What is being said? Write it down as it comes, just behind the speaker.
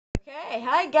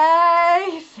Hi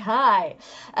guys! Hi.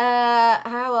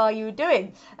 How are you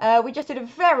doing? We just did a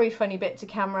very funny bit to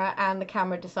camera and the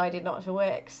camera decided not to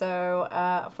work. So,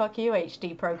 fuck you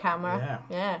HD Pro camera.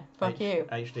 Yeah, fuck you.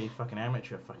 HD fucking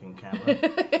amateur fucking camera.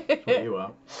 That's what you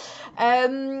are.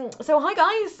 So hi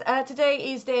guys,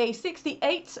 today is day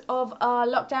 68 of our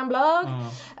lockdown blog.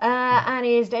 And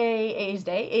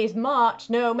is March,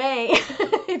 no May.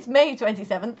 It's May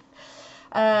 27th.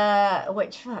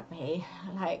 Which, fuck me,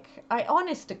 like,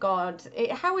 honest to God,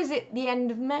 how is it the end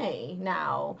of May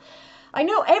now? I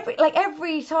know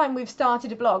every time we've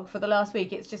started a blog for the last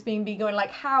week, it's just been going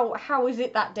like, how is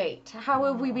it that date? How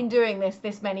have we been doing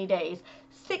this many days?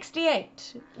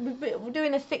 68. We're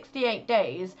doing this 68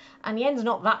 days, and the end's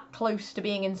not that close to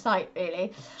being in sight, really.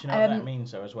 Do you know what that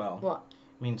means, though, as well? What?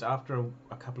 It means after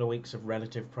a couple of weeks of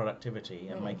relative productivity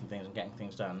and making things and getting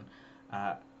things done,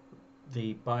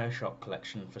 the BioShock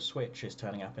collection for Switch is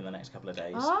turning up in the next couple of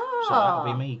days. Oh. So that'll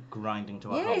be me grinding to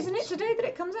a halt. Yeah, isn't it today that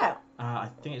it comes out? I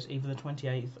think it's either the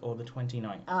 28th or the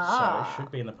 29th. Ah. So it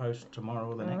should be in the post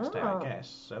tomorrow or the next day, I guess.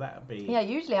 So that'll be... Yeah,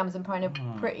 usually Amazon Prime are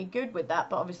pretty good with that,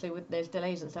 but obviously there's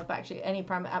delays and stuff. But actually, any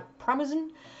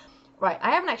Promazon... Right,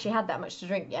 I haven't actually had that much to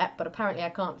drink yet, but apparently I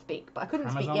can't speak. But I couldn't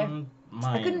speak yet.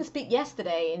 I couldn't speak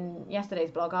yesterday in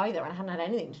yesterday's blog either, and I hadn't had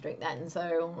anything to drink then,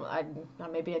 so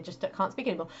maybe I just can't speak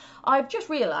anymore. I've just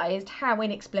realised how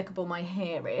inexplicable my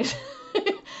hair is.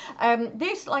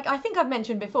 This, like I think I've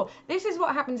mentioned before, this is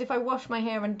what happens if I wash my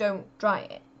hair and don't dry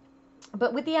it.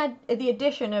 But with the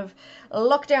addition of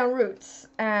lockdown roots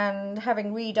and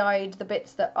having re-dyed the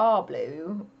bits that are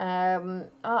blue,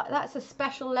 that's a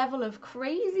special level of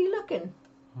crazy looking.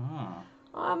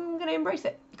 I'm going to embrace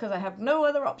it because I have no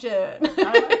other option. I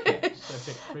like it. It's a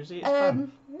bit frizzy. It's fun.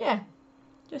 Yeah,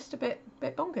 just a bit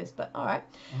bonkers, but all right.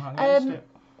 I'm not against it.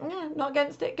 Yeah, not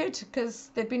against it. Good,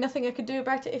 because there'd be nothing I could do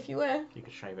about it if you were. You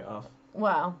could shave it off.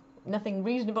 Well, nothing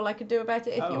reasonable I could do about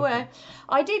it if you were. Okay.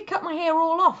 I did cut my hair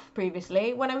all off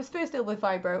previously. When I was first ill with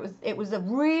fibro, it was a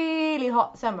really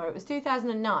hot summer. It was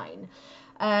 2009.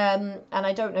 And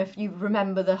I don't know if you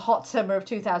remember the hot summer of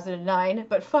 2009,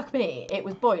 but fuck me, it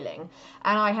was boiling.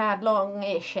 And I had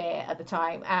long-ish hair at the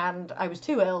time, and I was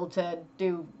too ill to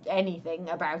do anything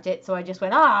about it, so I just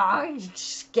went,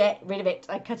 just get rid of it.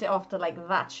 I cut it off to like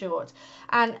that short.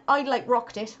 And I like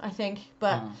rocked it, I think,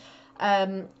 but...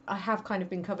 I have kind of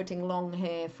been coveting long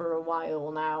hair for a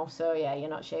while now, so yeah,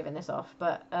 you're not shaving this off.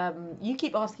 But you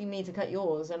keep asking me to cut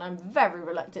yours, and I'm very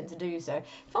reluctant to do so.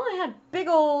 If I had big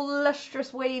old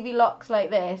lustrous wavy locks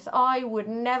like this, I would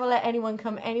never let anyone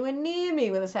come anywhere near me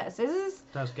with a set of scissors.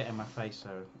 It does get in my face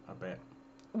though a bit.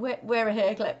 Wear a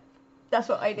hair clip. That's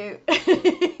what I do.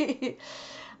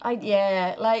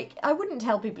 I wouldn't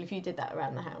tell people if you did that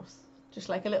around the house. Just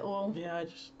like a little... Yeah, I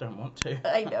just don't want to.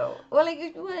 I know. Well,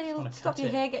 you'll stop your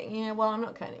hair getting... Yeah, well, I'm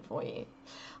not cutting it for you.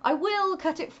 I will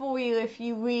cut it for you if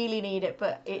you really need it,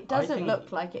 but it doesn't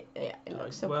look like it. Yeah, it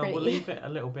looks so pretty. Well, we'll leave it a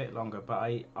little bit longer, but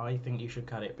I think you should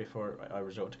cut it before I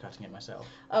resort to cutting it myself.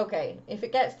 Okay, if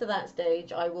it gets to that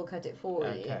stage, I will cut it for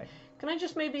you. Can I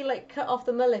just maybe, like, cut off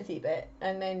the mullety bit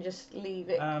and then just leave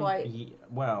it quite...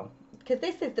 well... Because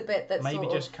this is the bit that's maybe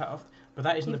sort just cut off... But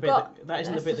that isn't the bit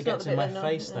that gets in my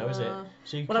face, though, is it?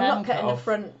 So you I'm not cutting the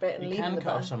front bit and leaving the back. You can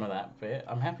cut off some of that bit.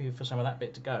 I'm happy for some of that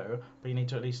bit to go, but you need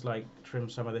to at least like trim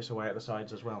some of this away at the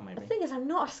sides as well, maybe. The thing is, I'm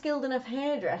not a skilled enough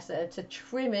hairdresser to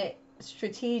trim it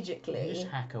strategically. You just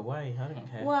hack away. I don't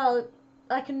care. Well,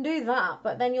 I can do that,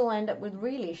 but then you'll end up with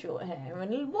really short hair,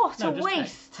 and what a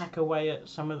waste! Hack away at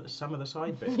some of the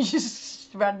side bits.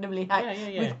 Just randomly hack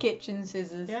with kitchen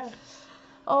scissors. Yeah.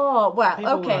 Oh, well,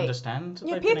 people okay. Will understand.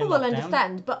 Yeah, people will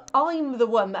understand, but I'm the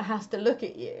one that has to look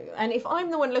at you. And if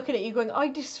I'm the one looking at you going, I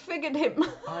disfigured him.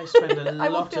 I spend a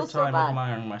lot of time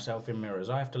admiring myself in mirrors.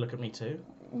 I have to look at me too.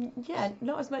 Yeah,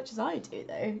 not as much as I do,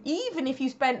 though. Even if you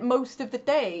spent most of the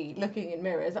day looking in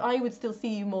mirrors, I would still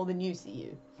see you more than you see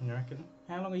you. You reckon?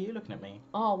 How long are you looking at me?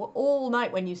 Oh, well, all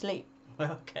night when you sleep.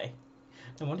 Well, okay.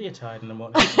 No wonder you're tired in the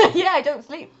morning. Yeah, I don't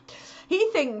sleep. He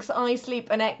thinks I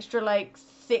sleep an extra,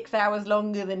 6 hours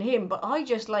longer than him, but I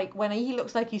just when he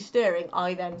looks like he's stirring,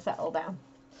 I then settle down.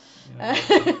 Yeah.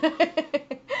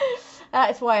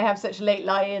 That's why I have such late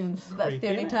lie-ins. That's the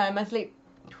only time I sleep.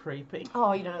 Creepy.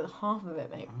 Oh, you don't know the half of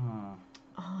it, mate.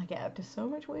 Oh, I get up to so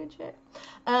much weird shit.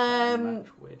 So much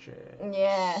weird shit.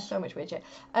 Yeah, so much weird shit.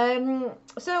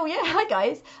 So yeah, hi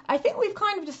guys. I think we've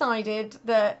kind of decided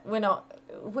that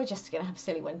we're just gonna have a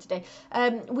silly one today.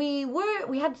 We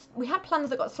had plans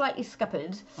that got slightly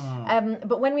scuppered.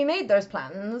 But when we made those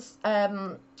plans,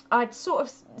 I'd sort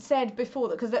of said before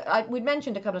that, because we'd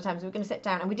mentioned a couple of times we were going to sit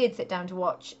down, and we did sit down to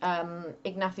watch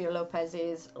Ignacio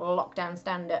Lopez's lockdown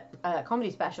stand-up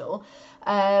comedy special.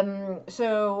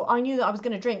 So I knew that I was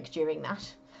going to drink during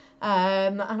that.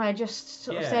 And I just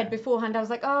sort of said beforehand, I was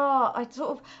like, I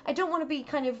don't want to be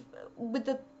kind of with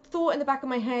the thought in the back of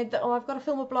my head that, I've got to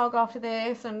film a blog after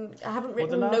this, and I haven't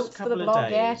written notes for the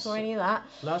blog yet or any of that.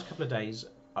 Last couple of days,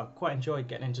 I've quite enjoyed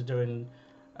getting into doing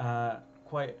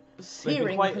quite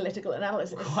political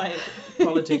analysis. Quite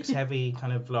politics heavy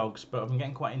kind of vlogs, but I've been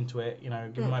getting quite into it,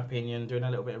 giving my opinion, doing a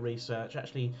little bit of research,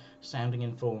 actually sounding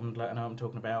informed, like I know what I'm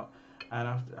talking about. And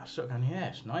I've sort of gone,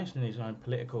 it's nice in these kind of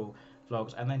political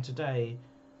vlogs. And then today,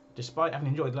 despite having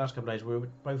enjoyed the last couple of days, we were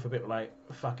both a bit like,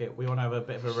 fuck it, we want to have a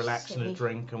bit of a relax and a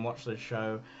drink and watch the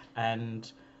show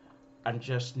and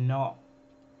just not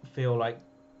feel like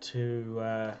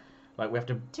like we have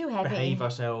to behave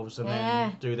ourselves and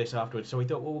then do this afterwards. So we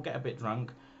thought, we'll get a bit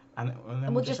drunk and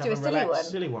then we'll just do a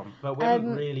silly one. But we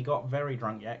haven't really got very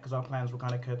drunk yet because our plans were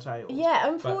kind of curtailed. Yeah,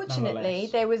 unfortunately,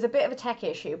 there was a bit of a tech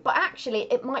issue. But actually,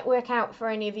 it might work out for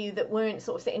any of you that weren't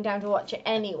sort of sitting down to watch it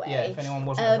anyway. Yeah, if anyone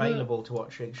wasn't available to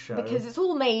watch the show. Because it's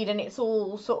all made and it's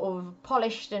all sort of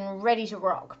polished and ready to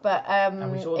rock. But and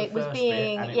we saw the first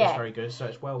bit and it was very good, so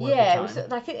it's well worth the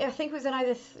time. I think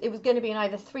it was going to be in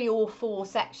either 3 or 4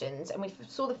 sections, and we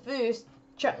saw the first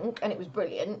chunk and it was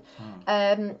brilliant.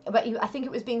 But I think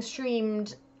it was being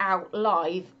streamed out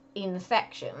live in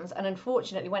sections, and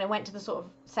unfortunately when I went to the sort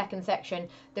of second section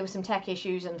there were some tech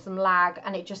issues and some lag,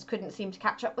 and it just couldn't seem to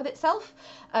catch up with itself.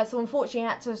 So unfortunately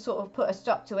I had to sort of put a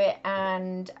stop to it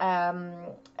and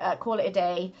call it a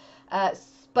day.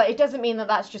 But it doesn't mean that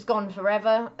that's just gone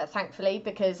forever, thankfully,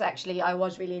 because actually I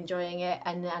was really enjoying it,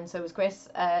 and so was Chris.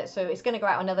 So it's going to go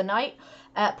out another night,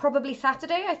 probably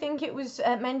Saturday, I think it was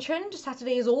mentioned.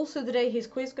 Saturday is also the day his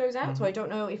quiz goes out, so I don't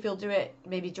know if he'll do it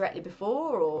maybe directly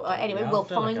before, or anyway, we'll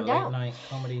find out. Late night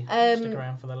comedy. Stick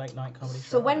around for the late night comedy show.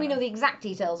 So when we know the exact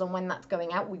details on when that's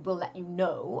going out, we will let you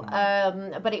know.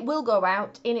 But it will go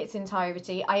out in its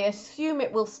entirety. I assume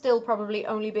it will still probably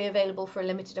only be available for a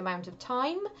limited amount of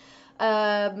time.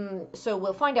 So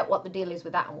we'll find out what the deal is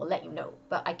with that and we'll let you know.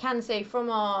 But I can say from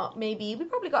we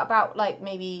probably got about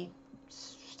maybe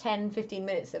 10-15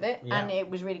 minutes of it, and it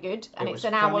was really good, and it's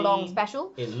an hour-long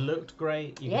special. It looked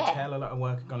great. You could tell a lot of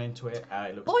work had gone into it.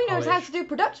 It looks Boy knows how to do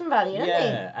production value, doesn't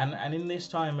he? And in this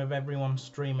time of everyone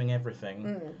streaming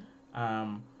everything,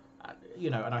 and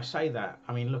I say that,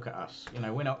 I mean, look at us.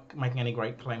 We're not making any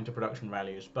great claim to production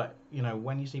values, but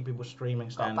when you see people streaming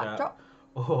stand-up,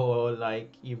 or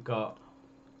you've got,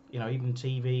 even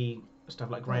TV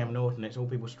stuff like Graham Norton, it's all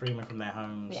people streaming from their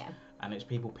homes, and it's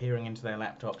people peering into their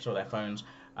laptops or their phones.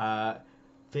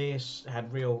 This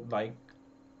had real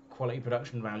quality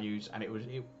production values, and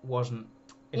it wasn't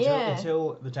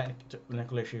until the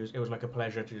technical issues. It was like a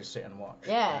pleasure to just sit and watch.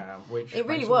 Which it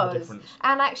really was,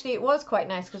 and actually it was quite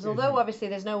nice because although obviously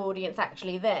there's no audience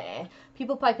actually there,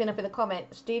 people piping up in the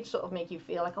comments did sort of make you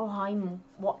feel like, I'm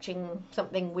watching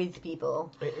something with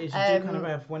people. It is. You do kind of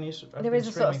have when you. There is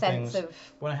a sort of sense of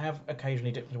when I have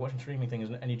occasionally dipped into watching streaming things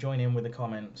and you join in with the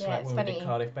comments, like when funny. we did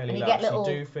Cardiff Belly and you Laughs, get little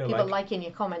you do feel people like liking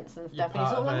your comments and stuff. You're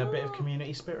part and of a bit of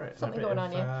community spirit. Something going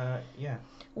on here. Yeah.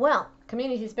 Well,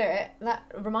 community spirit, that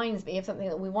reminds me of something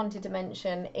that we wanted to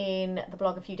mention in the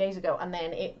blog a few days ago, and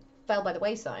then it fell by the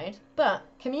wayside. But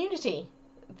community.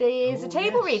 There's a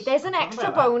table read. There's an extra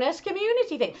bonus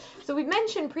community thing. So we've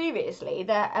mentioned previously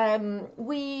that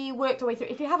we worked our way through.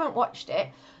 If you haven't watched it,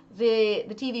 the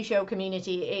TV show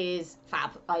Community is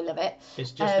fab. I love it.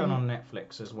 It's just gone on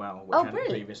Netflix as well, which hadn't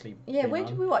previously been where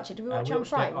did we watch it? Did we watch it on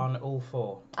Prime? On All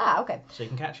 4. Okay. So you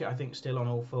can catch it, I think, still on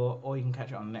All 4, or you can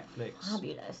catch it on Netflix.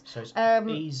 Fabulous. So it's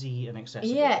easy and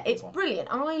accessible. Yeah, it's brilliant.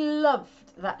 I loved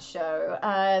that show.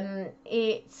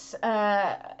 It's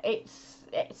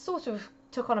sort of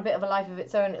took on a bit of a life of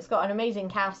its own. It's got an amazing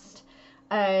cast,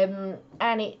 and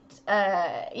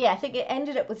I think it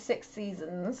ended up with 6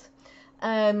 seasons.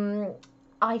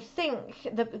 I think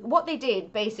what they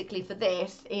did basically for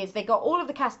this is they got all of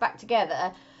the cast back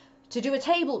together to do a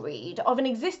table read of an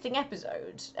existing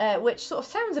episode, which sort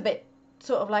of sounds a bit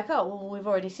sort of like, we've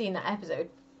already seen that episode.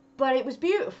 but it was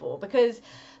beautiful because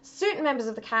certain members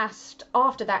of the cast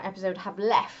after that episode have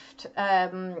left,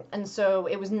 and so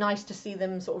it was nice to see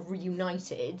them sort of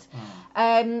reunited.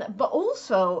 But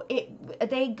also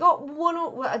they got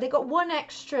one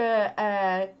extra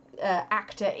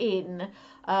actor in,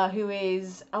 who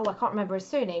is, I can't remember his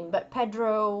surname, but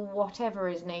Pedro whatever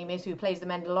his name is, who plays the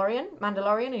Mandalorian,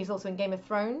 and he's also in Game of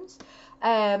Thrones.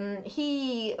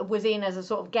 He was in as a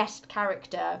sort of guest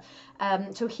character,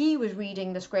 so he was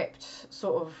reading the script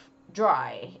sort of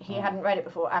dry. He hadn't read it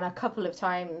before, and a couple of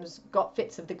times got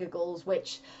fits of the giggles,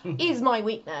 which is my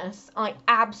weakness. I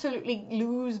absolutely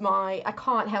I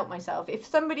can't help myself. If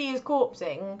somebody is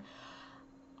corpsing,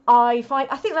 I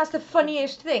think that's the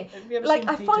funniest thing. Have you ever Like, seen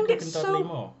I Peter find Cook it and so. Dudley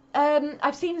Moore?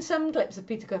 I've seen some clips of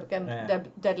Peter Cook and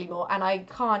Dudley Moore, and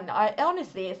I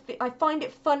honestly, I find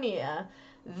it funnier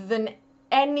than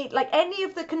any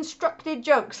of the constructed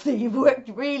jokes that you've worked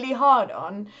really hard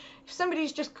on. If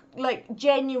somebody's just like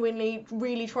genuinely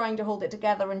really trying to hold it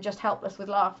together and just helpless with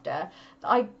laughter,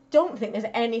 I don't think there's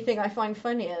anything I find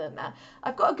funnier than that.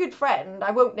 I've got a good friend,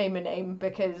 I won't name her name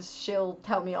because she'll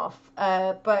tell me off,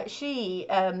 but she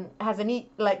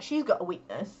she's got a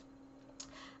weakness,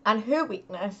 and her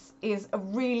weakness is a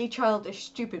really childish,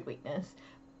 stupid weakness,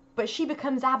 but she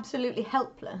becomes absolutely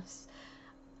helpless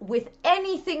with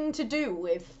anything to do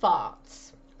with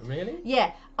farts. Really?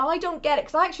 Yeah, I don't get it,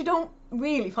 because I actually don't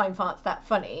really find farts that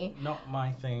funny. Not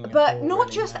my thing. But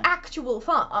not just actual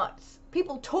farts.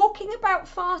 People talking about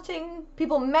farting,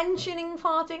 people mentioning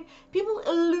farting, people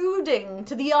alluding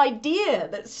to the idea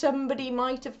that somebody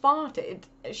might have farted.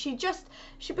 She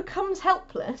becomes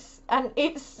helpless, and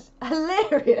it's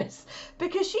hilarious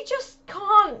because she just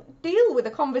can't deal with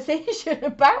a conversation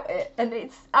about it, and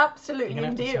it's absolutely You're gonna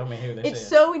have to endearing. tell me who this It's is.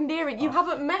 so endearing. You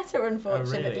haven't met her,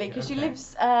 unfortunately, because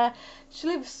Okay. she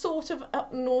lives sort of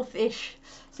up north-ish,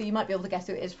 so you might be able to guess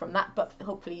who it is from that, but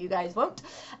hopefully you guys won't.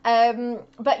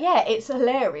 But yeah, it's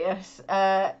hilarious.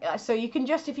 So you can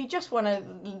just, if you just want to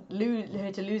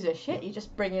lose her shit, you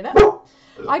just bring it up.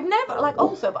 I've never, but I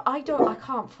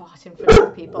can't fart in front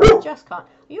of people. I just can't. Are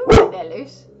you alright there,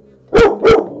 Luce?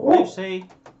 Lucy.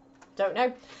 Don't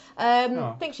know.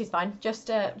 Oh. Think she's fine. Just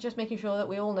making sure that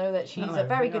we all know that she's No, a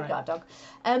very good right. guard dog.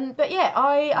 But yeah,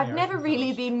 I've Yeah, never of really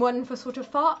course. been one for sort of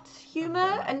fart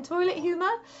humour and toilet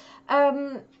humour.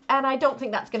 And I don't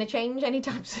think that's going to change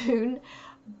anytime soon.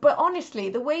 But honestly,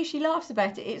 the way she laughs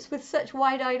about it, it's with such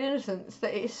wide-eyed innocence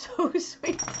that it's so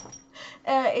sweet.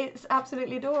 It's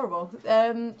absolutely adorable.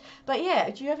 But yeah,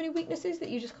 do you have any weaknesses that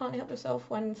you just can't help yourself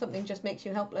when something just makes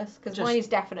you helpless? Because mine is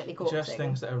definitely corpsing. Just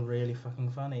things that are really fucking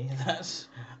funny. That's.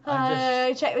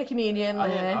 Check the comedian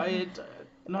there.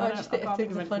 I just can't think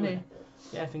things of are anything funny.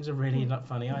 that- Yeah, things are really not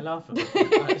funny. I laugh at them.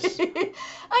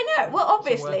 I know. Well,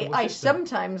 obviously, workable I system.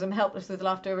 sometimes am helpless with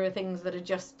laughter over things that are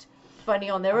just funny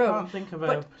on their I own. can't think of a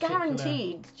But particular-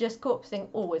 guaranteed, just corpsing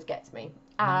always gets me.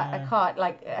 Yeah.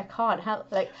 I can't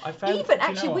help. I found, Even do you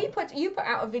actually, know what? you put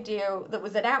out a video that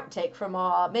was an outtake from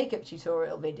our makeup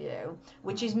tutorial video,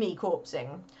 which is me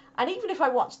corpsing. And even if I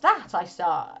watch that, I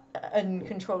start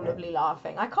uncontrollably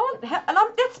laughing. I can't help, and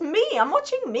that's me. I'm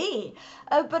watching me.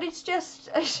 But it's just,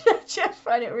 I just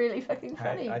find it really fucking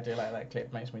funny. I do like that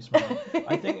clip. Makes me smile.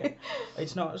 I think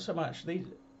it's not so much these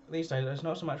days. It's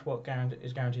not so much what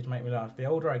is guaranteed to make me laugh. The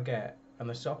older I get and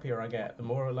the soppier I get, the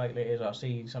more likely it is I'll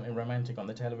see something romantic on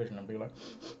the television and be like,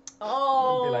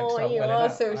 Oh, start you welling are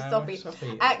up. so I'm soppy.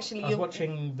 soppy. Actually, I was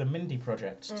watching the Mindy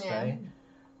Project today,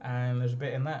 and there's a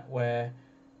bit in that where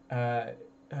her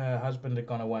husband had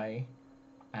gone away,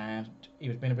 and he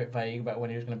was being a bit vague about when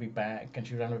he was going to be back, and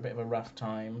she was having a bit of a rough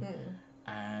time,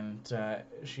 and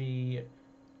she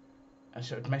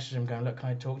sort of messaged him going, look, can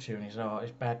I talk to you? And he said, oh,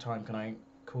 it's bad time, can I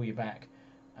call you back?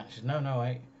 And she said, no,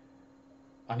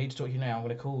 I need to talk to you now, I'm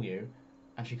going to call you.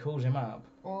 And she calls him up,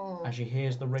 and she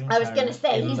hears the ringtone. I was going to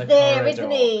say, in he's the there, corridor,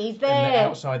 isn't he? He's there.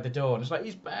 Outside the door, and it's like,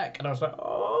 he's back. And I was like,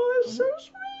 oh, it's so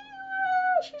sweet.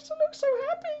 She still looks so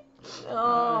happy.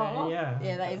 Oh, yeah.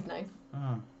 Yeah, that is nice.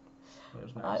 Oh, that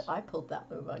was nice. I pulled that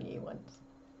move on you once.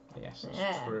 Yes,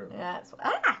 it's true. Yeah,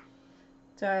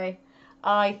 sorry.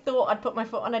 I thought I'd put my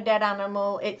foot on a dead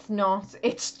animal. It's not.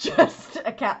 It's just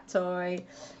a cat toy.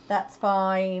 That's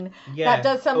fine. Yeah, that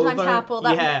does sometimes happen.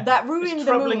 That ruined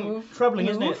the move. Troubling,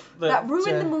 isn't it? That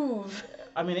ruined the move.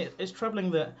 I mean, it's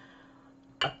troubling that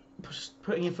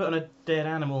putting your foot on a dead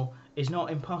animal is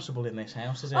not impossible in this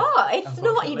house, is it? Oh, it's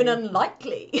not even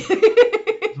Unfortunately.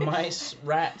 unlikely. Mice,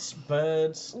 rats,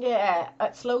 birds. Yeah,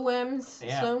 slow worms.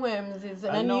 Yeah. Slow worms is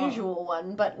an And unusual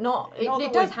one, but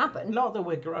it does happen. Not that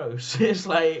we're gross. It's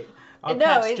like Our No,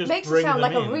 cats it just makes it bring sound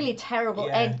them like a in. really terrible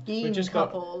Yeah. Ed We've Gein just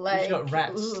couple. We've Like, just got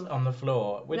rats ooh. on the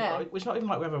floor. No. It's not even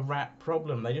like we have a rat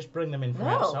problem. They just bring them in from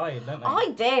No. outside, don't they? I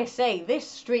dare say this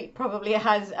street probably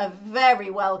has a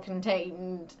very well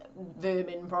contained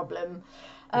vermin problem.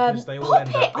 Because they all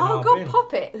end Poppet! up in Oh our god, bin.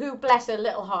 Poppet, who bless her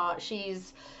little heart,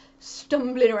 she's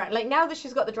stumbling around. Like now that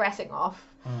she's got the dressing off,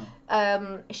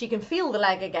 she can feel the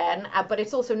leg again, but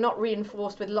it's also not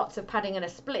reinforced with lots of padding and a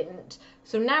splint.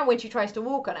 So now when she tries to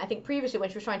walk on it, I think previously when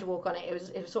she was trying to walk on it,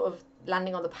 it was sort of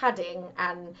landing on the padding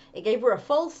and it gave her a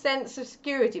false sense of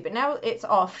security. But now it's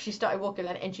off, she started walking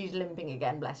on it and she's limping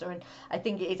again, bless her. And I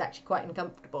think it is actually quite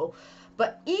uncomfortable.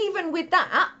 But even with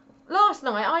that, last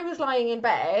night I was lying in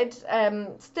bed,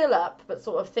 still up, but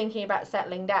sort of thinking about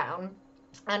settling down.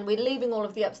 And we're leaving all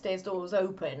of the upstairs doors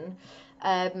open,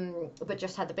 but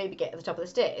just had the baby gate at the top of the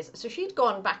stairs. So she'd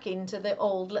gone back into the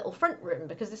old little front room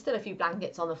because there's still a few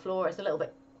blankets on the floor.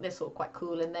 It's all quite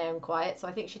cool in there and quiet. So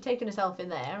I think she'd taken herself in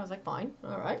there. I was like, fine,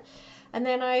 all right. And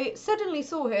then I suddenly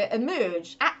saw her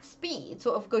emerge at speed,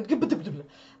 sort of going,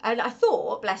 and I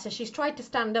thought, bless her, she's tried to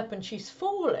stand up and she's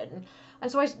fallen. And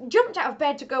so I jumped out of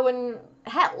bed to go and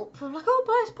help. I'm like, oh,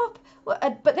 bless Pop.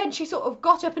 But then she sort of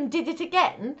got up and did it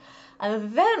again.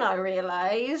 And then I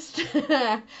realised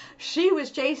she was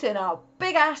chasing a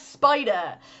big-ass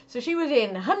spider. So she was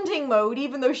in hunting mode,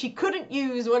 even though she couldn't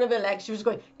use one of her legs. She was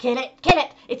going, kill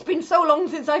it, it's been so long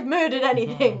since I've murdered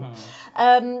anything.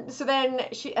 So then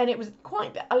and it was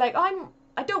quite, like,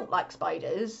 I don't like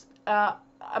spiders.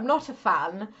 I'm not a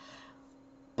fan.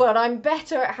 But I'm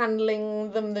better at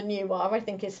handling them than you are, I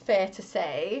think is fair to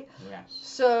say. Yes.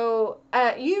 So,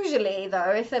 usually,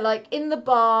 though, if they're, like, in the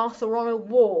bath or on a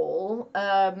wall,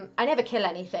 I never kill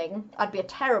anything. I'd be a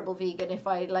terrible vegan if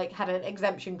I, like, had an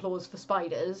exemption clause for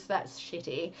spiders. That's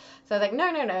shitty. So I was like,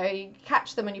 no, you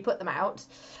catch them and you put them out.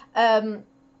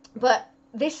 But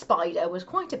this spider was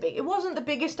quite a big... It wasn't the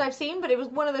biggest I've seen, but it was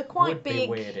one of the quite big... It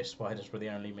would be weird if spiders were the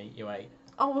only meat you ate.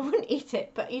 Oh, I wouldn't eat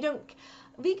it, but you don't...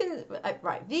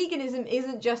 Veganism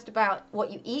isn't just about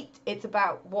what you eat, it's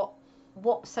about what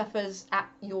suffers at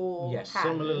your hands.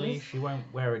 Similarly, she won't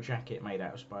wear a jacket made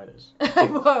out of spiders. I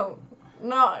won't.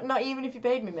 Not even if you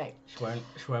paid me, mate. She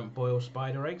won't boil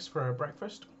spider eggs for her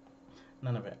breakfast.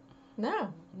 None of it.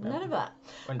 No, none of that.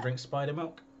 Won't drink spider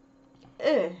milk.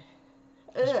 Ugh.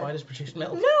 Do spiders produce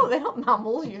milk? No, they're not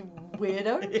mammals, you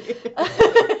weirdo.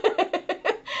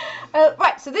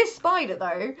 Right, so this spider,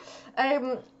 though,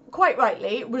 quite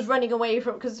rightly, was running away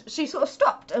from... Because she sort of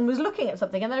stopped and was looking at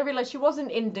something, and then I realised she wasn't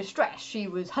in distress. She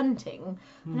was hunting.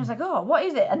 And I was like, oh, what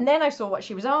is it? And then I saw what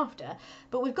she was after.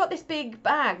 But we've got this big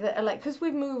bag that, like, because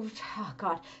we've moved... Oh,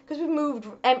 God. Because we've moved,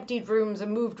 emptied rooms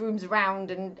and moved rooms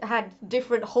around and had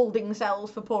different holding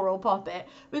cells for poor old Poppet,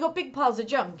 we've got big piles of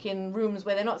junk in rooms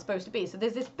where they're not supposed to be. So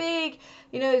there's this big,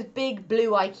 those big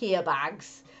blue IKEA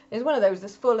bags. There's one of those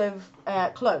that's full of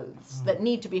clothes that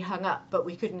need to be hung up, but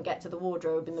we couldn't get to the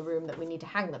wardrobe in the room that we need to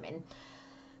hang them in.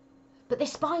 But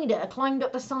this spider climbed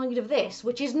up the side of this,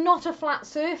 which is not a flat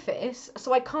surface,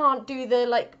 so I can't do the,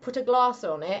 like, put a glass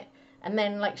on it and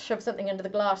then, like, shove something under the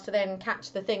glass to then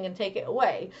catch the thing and take it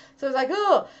away. So I was like,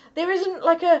 oh, there isn't,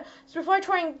 like, a... So if I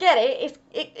try and get it,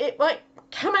 it might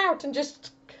come out and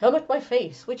just... come at my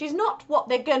face, which is not what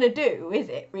they're gonna do, is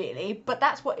it, really? But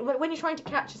that's what, when you're trying to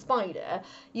catch a spider,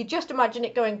 you just imagine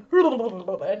it going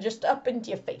just up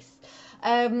into your face.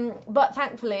 But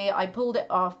thankfully, I pulled it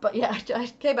off. But yeah, I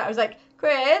came out, I was like,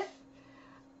 Chris,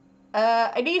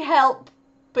 I need help,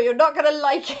 but you're not gonna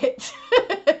like it.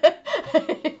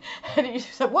 And he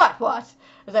said, what? I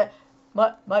was like,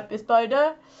 might be a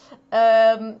spider.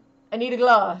 I need a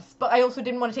glass, but I also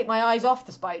didn't want to take my eyes off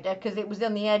the spider because it was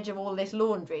on the edge of all this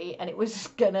laundry and it was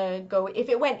gonna go, if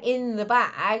it went in the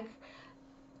bag,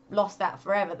 lost that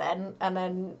forever then, and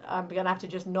then I'm gonna have to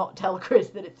just not tell Chris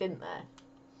that it's in there,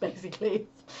 basically.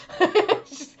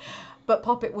 But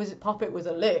Poppet was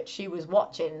alert, she was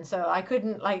watching, so I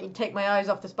couldn't, like, take my eyes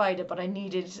off the spider, but I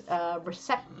needed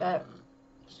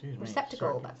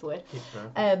receptacle, that's the word.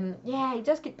 Yeah, he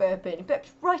does keep burping. He burped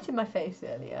right in my face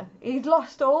earlier. He's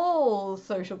lost all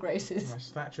social graces. That's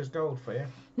Thatcher's gold for you.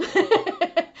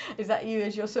 Is that you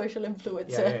as your social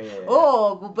influencer? Yeah.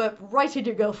 Oh, we'll burp right in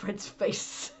your girlfriend's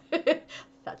face.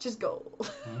 Thatcher's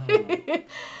gold.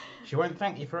 She won't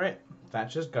thank you for it.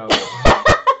 Thatcher's gold.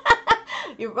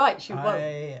 You're right, she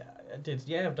won't.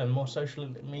 I've done more social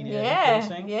media Yeah,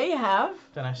 influencing. yeah, you have.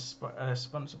 Then I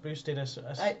boosted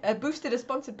I boosted a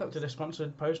sponsored post. did a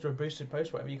sponsored post or a boosted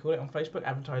post, whatever you call it, on Facebook,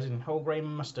 advertising whole grain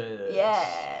mustard.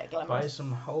 Yeah, Buy glamorous.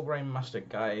 some whole grain mustard,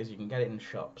 guys. You can get it in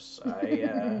shops.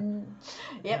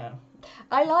 Yep.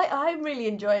 I'm really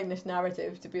enjoying this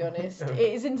narrative, to be honest. It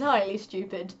is entirely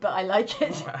stupid, but I like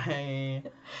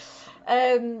it.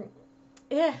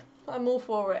 Yeah, I'm all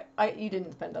for it. You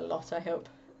didn't spend a lot, I hope.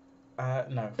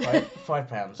 No,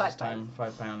 £5 this time.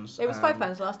 £5. It was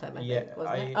 £5 last time, I think,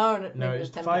 wasn't it? Oh, no, it was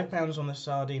 £5 on the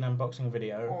sardine unboxing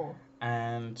video,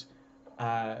 and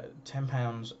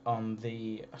 £10 on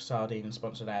the sardine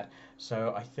sponsored ad.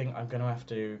 So I think I'm going to have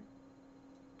to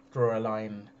draw a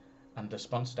line under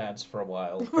sponsored ads for a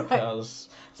while because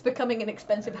it's becoming an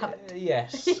expensive habit.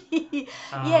 Yes.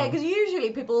 Yeah, because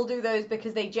usually people do those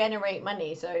because they generate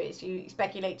money, so you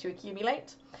speculate to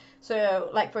accumulate. So,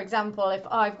 like, for example, if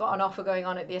I've got an offer going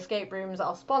on at the escape rooms,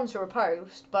 I'll sponsor a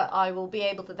post, but I will be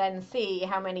able to then see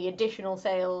how many additional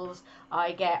sales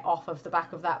I get off of the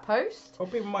back of that post. Well,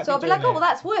 people might so I'll be like, oh, well,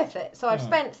 that's worth it. So I've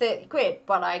spent 30 quid,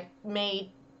 but I made,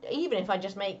 even if I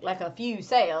just make like a few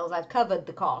sales, I've covered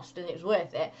the cost and it's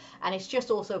worth it. And it's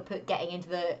just also getting into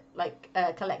the,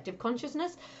 collective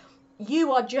consciousness.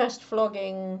 You are just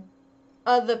flogging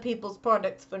other people's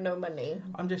products for no money.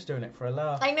 I'm just doing it for a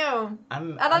laugh. I know.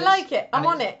 And I like it. I'm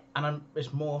on it. And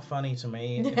it's more funny to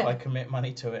me if I commit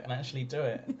money to it and actually do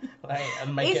it.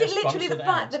 And make Is it it literally the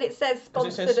fact that it says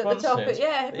sponsored at the top?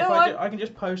 Yeah. No, I can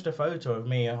just post a photo of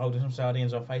me holding some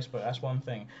sardines on Facebook. That's one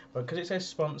thing. But because it says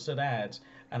sponsored ads,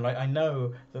 and I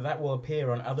know that will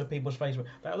appear on other people's Facebook.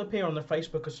 That will appear on the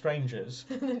Facebook of strangers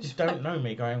who don't know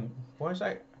me, going, why is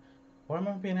that? Why am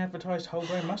I being advertised whole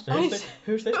grain mustard?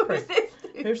 Who's this prick?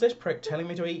 Who's this prick telling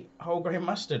me to eat whole grain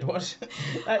mustard?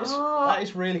 That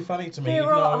is really funny to me.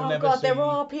 There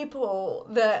are people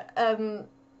that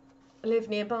live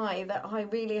nearby that I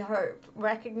really hope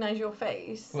recognise your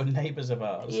face. Well, neighbours of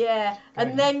ours. Yeah,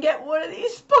 and then get one of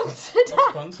these sponsored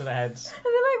ads. And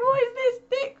they're like, what is this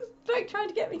dick trying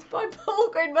to get me to buy whole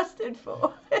grain mustard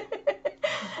for?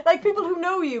 Like people who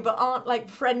know you but aren't like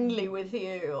friendly with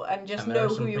you and just know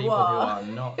who you are.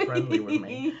 Who are not friendly with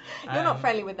me. You're not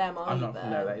friendly with them either. I'm not.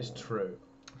 No, that is true.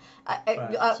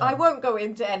 I won't go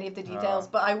into any of the details,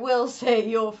 but I will say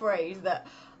your phrase that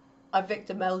I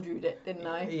Victor Meldrew'd it, didn't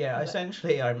I? Yeah,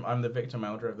 essentially I'm the Victor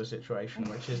Meldrew of the situation,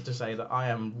 which is to say that I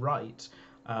am right,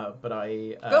 but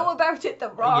I... go about it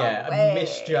the wrong way. I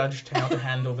misjudged how to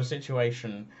handle the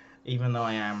situation, even though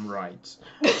I am right.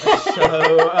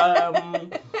 So,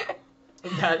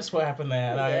 that's what happened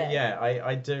there. And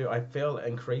I do. I feel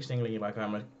increasingly like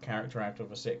I'm a character out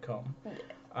of a sitcom.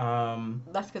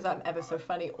 That's because I'm ever so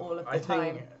funny all of the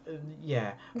time.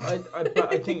 But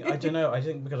I think I don't know. I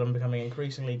think because I'm becoming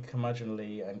increasingly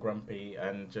curmudgeonly and grumpy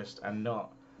and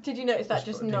not. Did you notice that?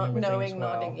 Just not knowing,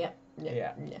 nodding.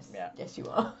 Yeah. Yes, you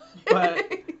are.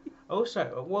 But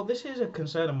also, well, this is a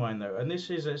concern of mine though, and this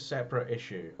is a separate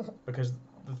issue because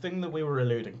the thing that we were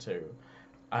alluding to.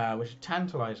 Which is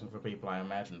tantalising for people, I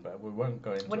imagine, but we won't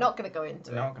go into it. We're not going to go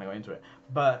into it. We're not going to go into it.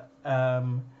 But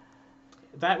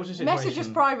that was a situation... Message us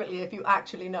privately if you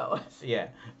actually know us. Yeah,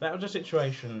 that was a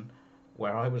situation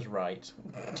where I was right,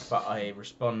 but I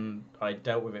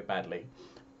dealt with it badly.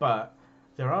 But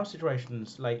there are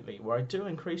situations lately where I do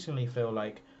increasingly feel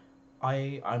like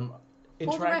I'm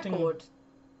interacting... For the record,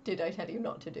 did I tell you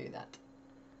not to do that?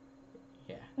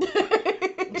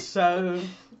 Yeah. So...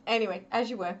 Anyway, as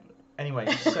you were. Anyway,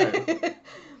 so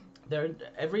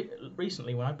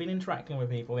recently when I've been interacting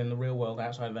with people in the real world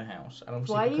outside of the house, and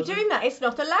obviously why are you doing that? It's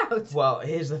not allowed. Well,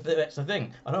 that's the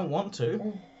thing. I don't want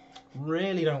to.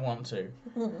 Really don't want to.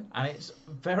 And it's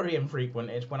very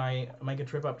infrequent. It's when I make a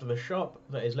trip up to the shop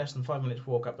that is less than 5 minutes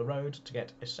walk up the road to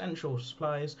get essential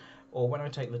supplies, or when I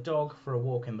take the dog for a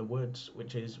walk in the woods,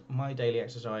 which is my daily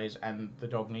exercise, and the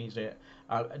dog needs it.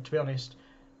 To be honest,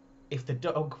 if the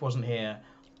dog wasn't here,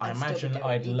 I imagine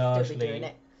I'd largely... Still be doing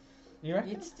it. You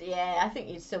reckon? I think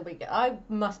you'd still be... I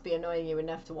must be annoying you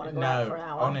enough to want to go out for an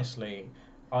hour. Honestly,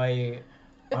 I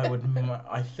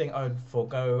think I would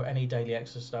forego any daily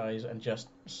exercise and just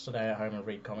stay at home and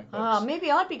read comic books.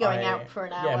 Maybe I'd be going out for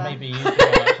an hour. Yeah, maybe you'd be going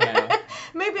out for an hour.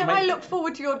 Maybe I look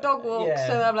forward to your dog walk,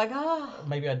 so I'm like,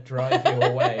 Maybe I'd drive you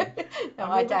away. No,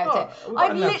 I doubt it.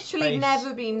 I've literally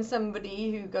never been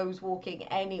somebody who goes walking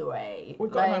anyway.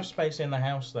 We've got enough space in the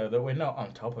house, though, that we're not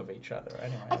on top of each other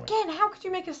anyway. Again, how could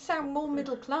you make us sound more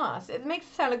middle class? It makes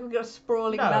it sound like we've got a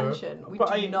sprawling mansion. We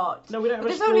do not. No, we don't have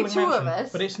but a there's only sprawling two mansion, of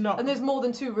us, but it's not, and there's more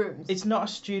than 2 rooms. It's not a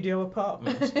studio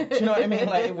apartment. Do you know what I mean?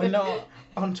 Like, we're not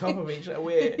on top of each other.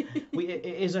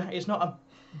 It's not a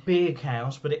big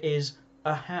house, but it is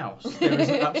a house. There is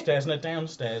an upstairs and a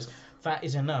downstairs. That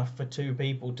is enough for two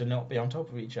people to not be on top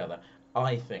of each other,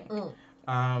 I think.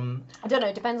 I don't know.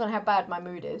 It depends on how bad my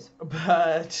mood is.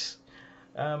 But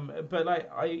like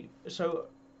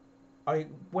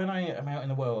when I am out in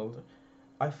the world,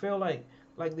 I feel like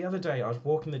the other day I was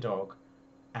walking the dog,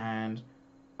 and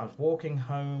I was walking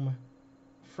home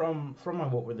from my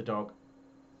walk with the dog,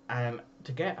 and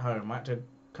to get home I had to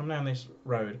come down this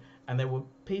road, and there were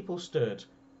people stood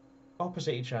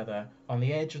opposite each other on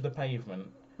the edge of the pavement,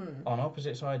 on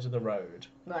opposite sides of the road.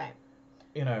 Right.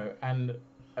 You know, and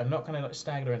not kind of like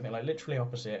staggered or anything, like literally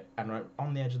opposite and right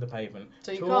on the edge of the pavement,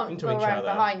 so you talking can't to go each around other.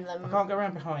 behind them. I can't go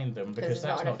around behind them because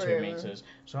that's not 2 meters.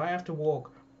 So I have to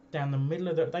walk down the middle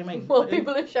of the. They make. Well,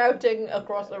 people are shouting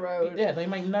across the road. Yeah, they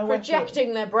make no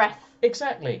projecting their breath.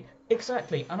 Exactly,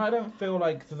 and I don't feel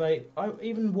like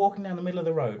even walking down the middle of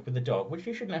the road with the dog, which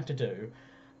you shouldn't have to do.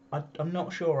 I'm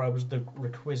not sure I was the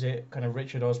requisite kind of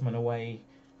Richard Osman away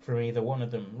from either one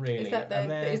of them, really.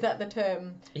 Is that the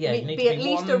term? Yeah, you need to be at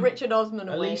least a Richard Osman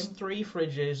away. At least 3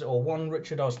 fridges or 1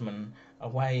 Richard Osman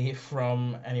away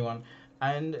from anyone.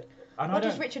 And what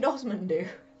does Richard Osman do?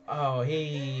 Oh,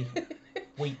 he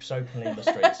weeps openly in the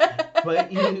streets.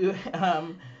 But you,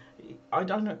 I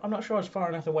don't know. I'm not sure I was far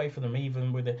enough away from them,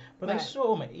 even with it. But they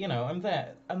saw me, you know. I'm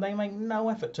there, and they make no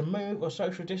effort to move or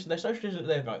social distance. They're social distance.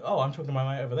 They're like, oh, I'm talking to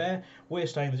my mate over there. We're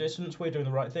staying the distance. We're doing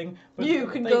the right thing. But you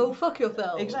can go fuck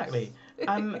yourself. Exactly.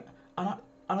 And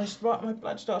my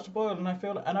blood starts to boil, and I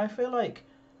feel like,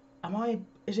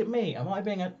 is it me? Am I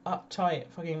being an uptight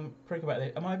fucking prick about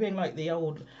this? Am I being like the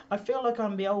old? I feel like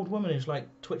I'm the old woman who's like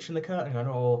twitching the curtain, going,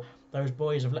 oh, those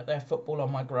boys have let their football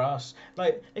on my grass.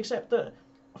 Like, except that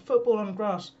football on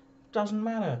grass doesn't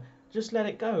matter. Just let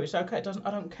it go. It's okay.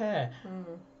 I don't care.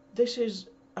 This is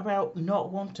about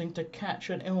not wanting to catch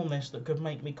an illness that could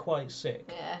make me quite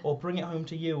sick, or bring it home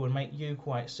to you and make you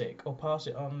quite sick, or pass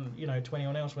it on, to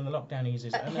anyone else when the lockdown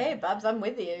eases. Hey, Babs, I'm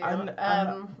with you. But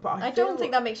I don't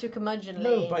think that makes you curmudgeonly.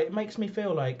 No, but it makes me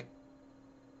feel like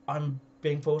I'm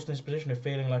being forced in this position of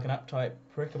feeling like an uptight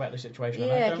prick about the situation.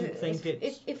 Yeah, and I don't think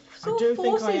it sort of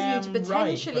forces you to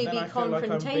potentially be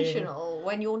confrontational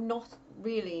when you're not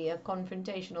really a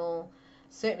confrontational.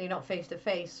 Certainly not face to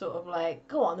face, sort of like,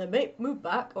 go on then mate, move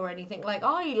back or anything.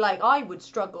 I would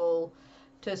struggle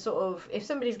to sort of, if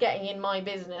somebody's getting in my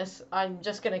business, I'm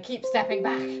just gonna keep stepping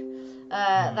back.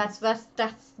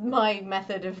 That's my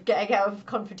method of getting out of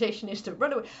confrontation, is to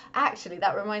run away. Actually,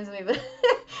 that reminds me of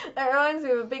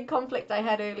a big conflict I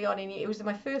had early on it was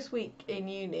my first week in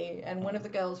uni, and one of the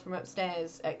girls from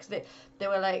upstairs, because there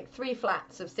were like 3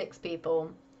 flats of 6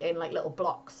 people in like little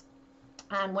blocks,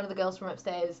 and one of the girls from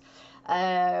upstairs,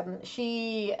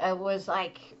 she was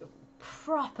like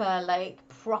proper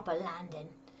landing.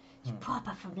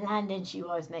 Proper from London she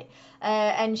was, mate.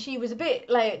 And she was a bit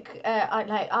like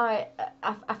I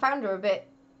found her a bit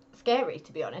scary,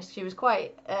 to be honest. She was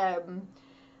quite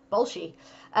bolshy.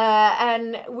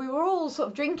 And we were all sort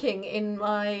of drinking in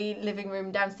my living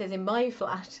room downstairs in my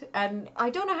flat, and I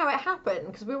don't know how it happened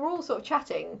because we were all sort of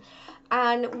chatting,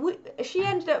 and she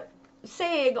ended up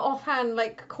saying offhand,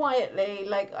 like quietly,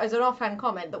 like as an offhand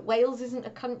comment, that Wales isn't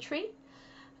a country.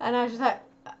 And I was just like,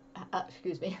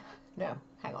 excuse me, no,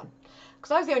 hang on, because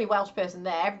I was the only Welsh person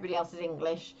there, everybody else is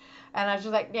English, and I was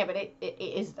just like, yeah, but it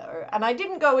is though. And I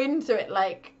didn't go into it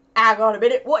like, hang on a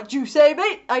minute, what'd you say,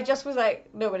 mate? I just was like,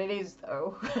 no, but it is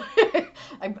though.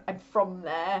 I'm from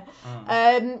there.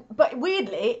 But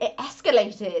weirdly, it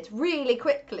escalated really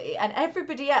quickly, and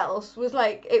everybody else was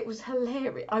like, it was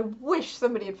hilarious. I wish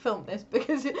somebody had filmed this,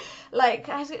 because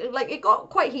it got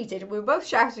quite heated, and we were both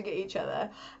shouting at each other.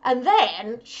 And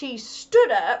then she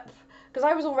stood up, because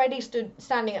I was already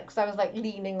standing up, because I was like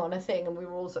leaning on a thing, and we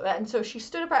were also, and so she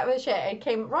stood up out of her chair and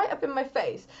came right up in my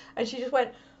face, and she just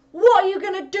went, what are you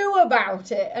going to do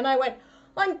about it? And I went,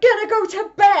 I'm going to go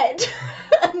to bed,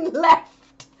 and left.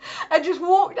 I just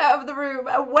walked out of the room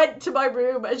and went to my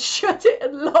room and shut it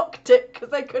and locked it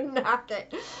because I couldn't hack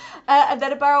it. And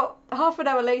then about half an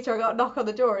hour later, I got a knock on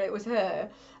the door, and it was her.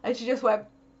 And she just went,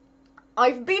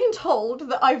 I've been told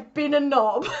that I've been a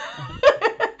knob.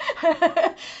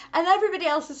 And everybody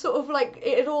else is sort of like,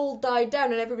 it had all died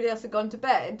down and everybody else had gone to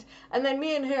bed. And then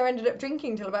me and her ended up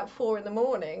drinking till about 4 a.m.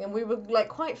 and we were like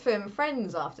quite firm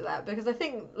friends after that, because I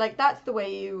think like that's the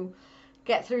way you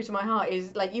get through to my heart,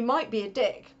 is like, you might be a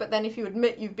dick, but then if you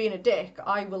admit you've been a dick,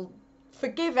 I will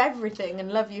forgive everything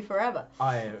and love you forever.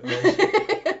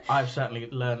 I've certainly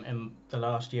learned in the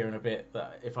last year and a bit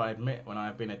that if I admit when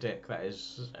I've been a dick, that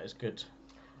is good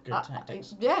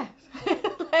tactics. Yeah.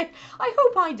 Like, I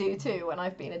hope I do too when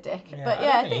I've been a dick. Yeah, But I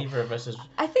yeah, don't think either of us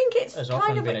I think it's has kind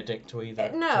often of been a dick to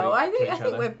either. No, to I think each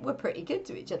other. we're pretty good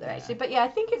to each other actually. But yeah, I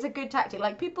think it's a good tactic.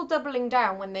 Like people doubling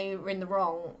down when they were in the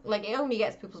wrong, like it only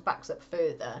gets people's backs up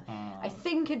further. I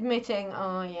think admitting,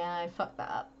 oh yeah, I fucked that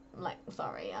up. Like,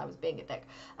 sorry, I was being a dick,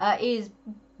 is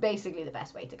basically the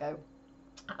best way to go.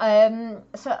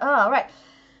 Right.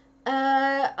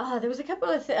 There was a couple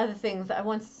of other things that I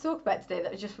wanted to talk about today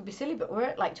that just would be silly, but we're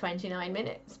at like 29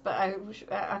 minutes. But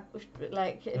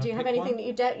do you have anything that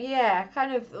you don't? Yeah,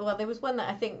 kind of. Well, there was one that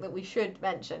I think that we should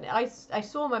mention. I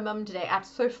saw my mum today at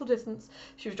social distance.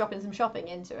 She was dropping some shopping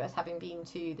into us, having been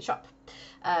to the shop.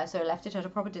 So I left it at a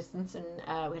proper distance, and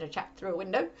we had a chat through a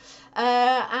window.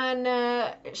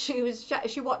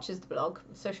 She watches the blog,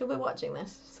 so she'll be watching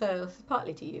this. So it's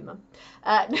partly to you, Mum.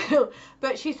 No,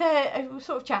 but she said, I was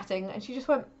sort of chatting, and she just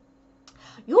went,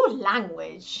 "Your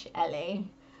language, Ellie,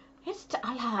 it's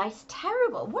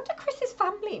terrible. What do Chris's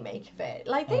family make of it?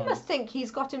 Like, they must think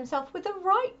he's got himself with the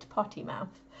right potty mouth."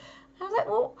 I was like,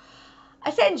 well,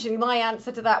 essentially my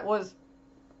answer to that was,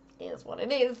 is what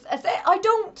it is. I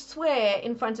don't swear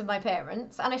in front of my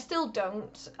parents, and I still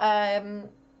don't.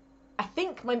 I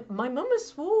think my mum has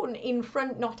sworn in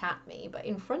front, not at me, but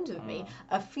in front of me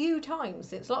a few times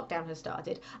since lockdown has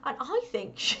started, and I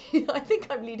think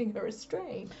I'm leading her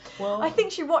astray. Well, I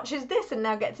think she watches this and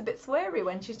now gets a bit sweary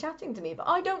when she's chatting to me, but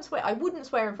I don't swear. I wouldn't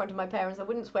swear in front of my parents. I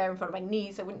wouldn't swear in front of my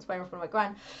niece. I wouldn't swear in front of my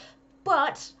gran.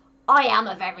 But I am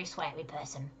a very sweary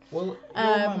person. Well,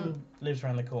 your mum lives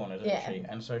around the corner, doesn't she?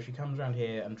 And so she comes around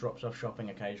here and drops off shopping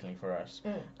occasionally for us.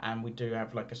 And we do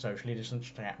have like a socially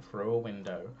distanced chat through a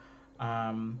window.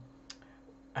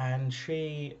 And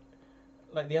she,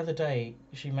 like the other day,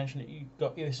 she mentioned that you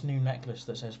got this new necklace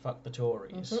that says "fuck the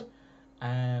Tories,"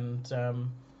 and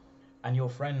your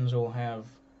friends all have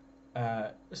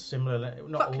similar,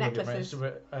 not fuck all necklaces. of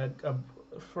your friends, but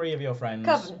 3 of your friends.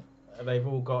 Coven. They've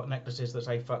all got necklaces that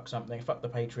say "fuck something," "fuck the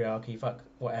patriarchy," "fuck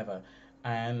whatever,"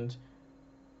 and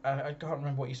I can't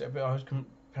remember what you said, but I was comparing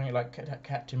it like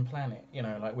Captain Planet, you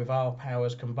know, like with our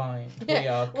powers combined, we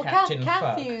are Captain Fuck.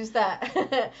 Kath used that.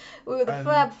 We were the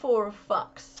Fab Four of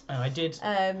fucks. And I did.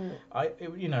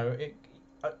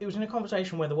 It was in a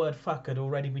conversation where the word "fuck" had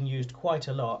already been used quite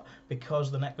a lot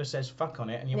because the necklace says "fuck" on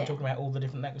it, and you were talking about all the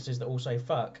different necklaces that all say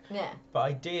 "fuck." Yeah. But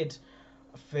I did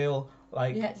feel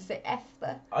like you had to say F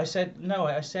there. I said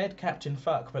Captain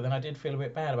Fuck, but then I did feel a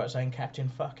bit bad about saying Captain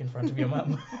Fuck in front of your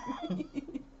mum.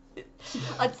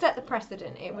 I'd set the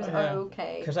precedent. It was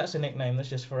okay. Because that's a nickname that's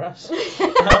just for us. I'm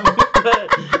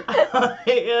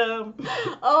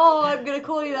going to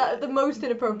call you that at the most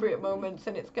inappropriate moments,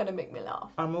 and it's going to make me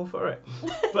laugh. I'm all for it.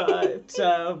 But,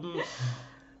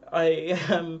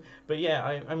 but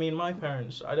yeah, I mean, my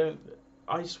parents,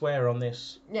 I swear on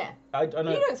this. Yeah. I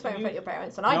know, you don't swear in front of your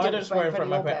parents, and I don't swear in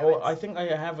front of my parents. Well, I think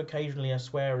I have occasionally a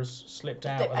swear has slipped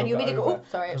out. And you immediately go, "Oh,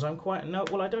 sorry." Because I'm quite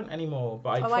I don't anymore.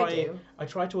 But I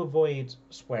try to avoid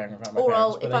swearing in front of my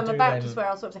parents. Or if I'm about to swear,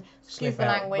 I'll sort of say, "Excuse the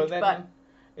language," but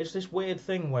it's this weird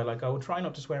thing where like I will try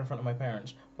not to swear in front of my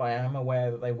parents, but I am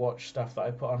aware that they watch stuff that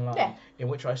I put online in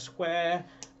which I swear,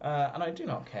 and I do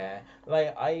not care.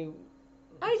 Like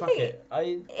I think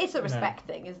it's a respect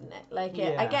thing, isn't it? Like,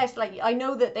 I guess, like, I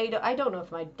know that I don't know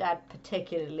if my dad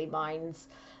particularly minds,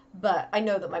 but I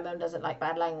know that my mum doesn't like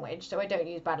bad language, so I don't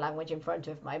use bad language in front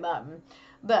of my mum.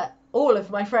 But all of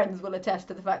my friends will attest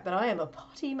to the fact that I am a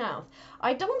potty mouth.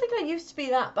 I don't think I used to be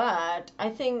that bad.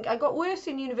 I think I got worse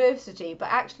in university, but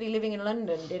actually living in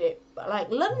London did it.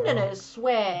 Like, Londoners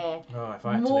swear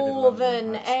more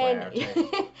than any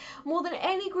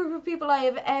group of people I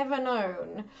have ever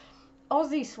known.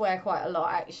 Aussies swear quite a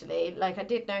lot, actually. Like, I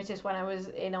did notice when I was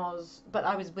in Oz, but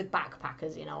I was with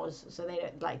backpackers in Oz, so they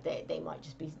don't, like, they might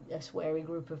just be a sweary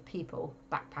group of people,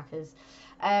 backpackers.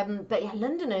 But yeah,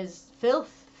 Londoners,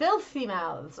 filthy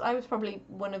mouths. I was probably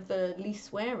one of the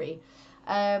least sweary.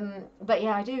 But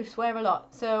yeah, I do swear a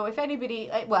lot. So if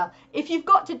anybody, if you've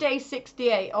got to day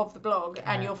 68 of the blog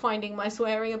and you're finding my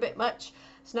swearing a bit much,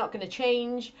 it's not going to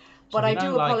change. But I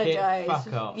do apologise.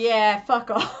 Fuck off. Yeah, fuck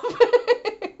off.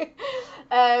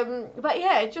 But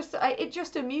yeah, it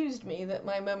just amused me that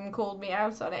my mum called me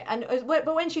out on it. And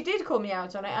but when she did call me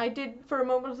out on it, I did for a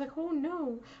moment. I was like, oh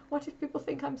no, what if people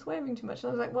think I'm swearing too much? And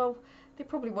I was like, well, they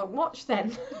probably won't watch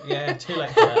then. Yeah, too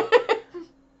late for that.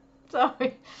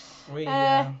 Sorry.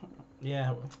 Yeah.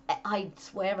 I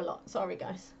swear a lot. Sorry,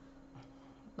 guys.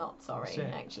 not sorry, That's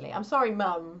it. actually. I'm sorry,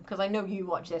 Mum, because I know you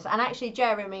watch this. And actually,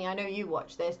 Jeremy, I know you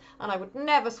watch this, and I would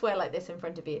never swear like this in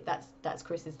front of you. That's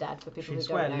Chris's dad, for people She'd who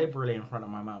swear don't know. liberally in front of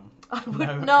my mum. I would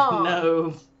No, not.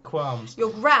 no qualms.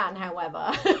 Your gran,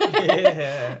 however.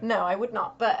 Yeah. No, I would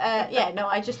not. But yeah, no,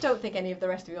 I just don't think any of the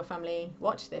rest of your family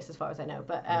watch this, as far as I know.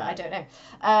 But No. I don't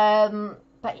know.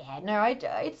 But yeah, no,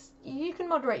 it's you can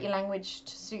moderate your language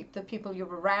to suit the people you're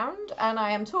around, and I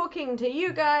am talking to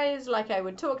you guys like I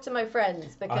would talk to my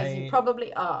friends, because you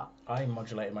probably are. I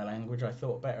modulated my language. I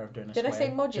thought better of doing a Did swear I say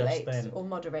just modulate then. or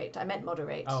moderate? I meant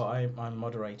moderate. Oh, I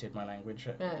moderated my language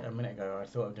Yeah. a minute ago. I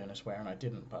thought of doing a swear and I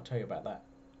didn't, but I'll tell you about that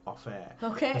off air.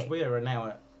 Okay. Because we are now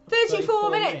at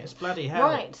 34 minutes. Bloody hell.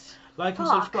 Right. Like and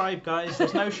Fuck. subscribe, guys.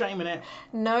 There's no shame in it.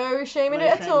 No shame in No it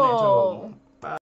shame at in it at all. all.